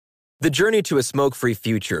The journey to a smoke-free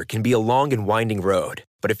future can be a long and winding road,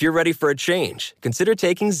 but if you're ready for a change, consider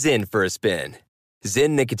taking Zyn for a spin.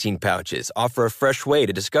 Zyn nicotine pouches offer a fresh way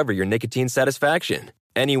to discover your nicotine satisfaction.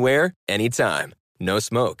 Anywhere, anytime. No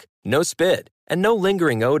smoke, no spit, and no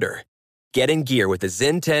lingering odor. Get in gear with the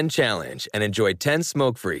Zyn 10 Challenge and enjoy 10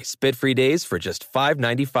 smoke-free, spit-free days for just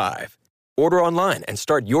 $5.95. Order online and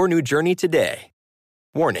start your new journey today.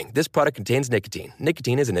 Warning, this product contains nicotine.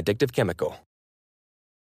 Nicotine is an addictive chemical.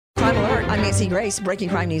 Crime Alert, I'm Nancy Grace. Breaking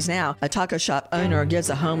crime news now. A taco shop owner gives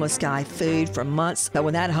a homeless guy food for months, but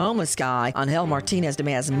when that homeless guy, Angel Martinez,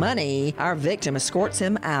 demands money, our victim escorts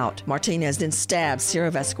him out. Martinez then stabs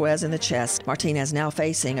Ciro Vasquez in the chest. Martinez now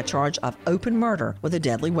facing a charge of open murder with a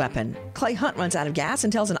deadly weapon. Clay Hunt runs out of gas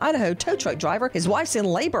and tells an Idaho tow truck driver his wife's in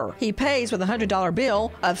labor. He pays with a $100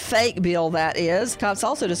 bill, a fake bill that is. Cops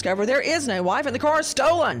also discover there is no wife and the car is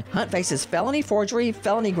stolen. Hunt faces felony forgery,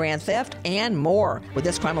 felony grand theft, and more. With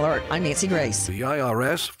this Crime Alert, I'm Nancy Grace. The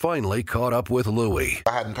IRS finally caught up with Louie.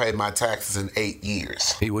 I hadn't paid my taxes in 8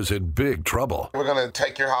 years. He was in big trouble. We're going to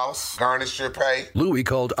take your house, garnish your pay. Louie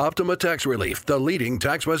called Optima Tax Relief, the leading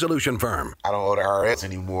tax resolution firm. I don't owe the IRS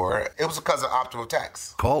anymore. It was because of Optima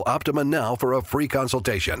Tax. Call Optima now for a free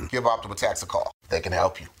consultation. Give Optima Tax a call. They can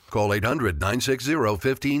help you. Call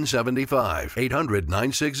 800-960-1575.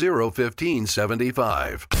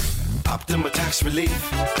 800-960-1575. Optima Tax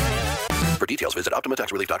Relief. For details, visit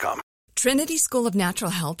OptimaTaxRelief.com. Trinity School of Natural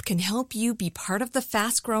Health can help you be part of the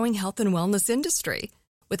fast-growing health and wellness industry.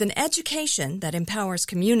 With an education that empowers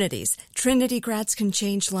communities, Trinity grads can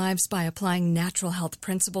change lives by applying natural health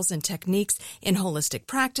principles and techniques in holistic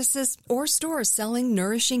practices or stores selling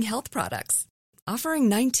nourishing health products. Offering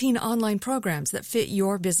 19 online programs that fit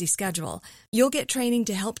your busy schedule, you'll get training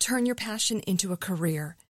to help turn your passion into a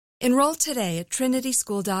career. Enroll today at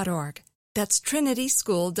trinityschool.org. That's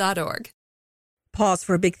trinityschool.org. Pause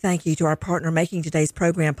for a big thank you to our partner making today's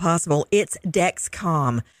program possible. It's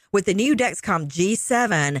Dexcom. With the new Dexcom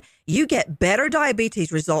G7, you get better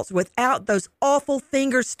diabetes results without those awful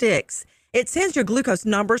finger sticks. It sends your glucose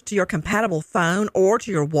numbers to your compatible phone or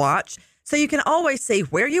to your watch, so you can always see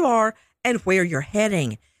where you are and where you're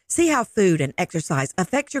heading. See how food and exercise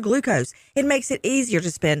affect your glucose. It makes it easier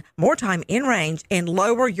to spend more time in range and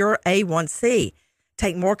lower your A1C.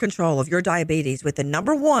 Take more control of your diabetes with the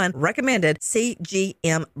 #1 recommended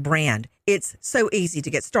CGM brand. It's so easy to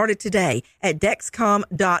get started today at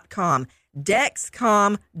Dexcom.com.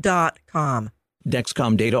 Dexcom.com.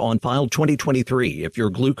 Dexcom data on file 2023. If your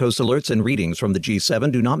glucose alerts and readings from the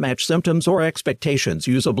G7 do not match symptoms or expectations,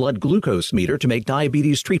 use a blood glucose meter to make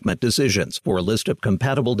diabetes treatment decisions. For a list of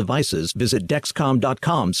compatible devices, visit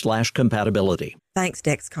Dexcom.com/compatibility. Thanks,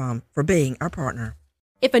 Dexcom, for being our partner.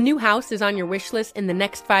 If a new house is on your wish list in the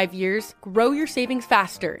next 5 years, grow your savings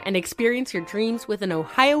faster and experience your dreams with an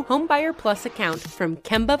Ohio Homebuyer Plus account from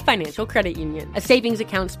Kemba Financial Credit Union. A savings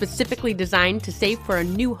account specifically designed to save for a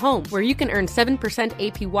new home where you can earn 7%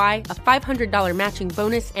 APY, a $500 matching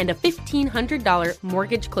bonus, and a $1,500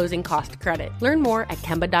 mortgage closing cost credit. Learn more at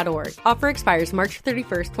Kemba.org. Offer expires March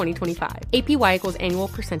 31st, 2025. APY equals annual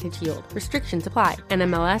percentage yield. Restrictions apply.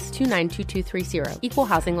 NMLS 292230. Equal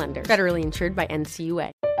housing lender. Federally insured by NCUA.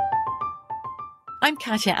 I'm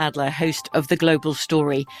Katya Adler, host of The Global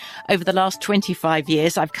Story. Over the last 25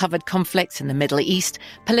 years, I've covered conflicts in the Middle East,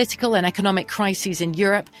 political and economic crises in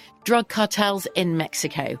Europe, drug cartels in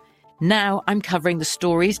Mexico. Now I'm covering the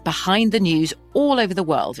stories behind the news all over the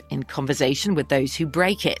world in conversation with those who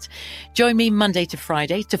break it. Join me Monday to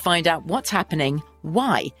Friday to find out what's happening,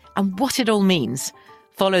 why, and what it all means.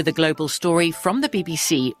 Follow The Global Story from the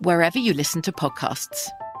BBC wherever you listen to podcasts.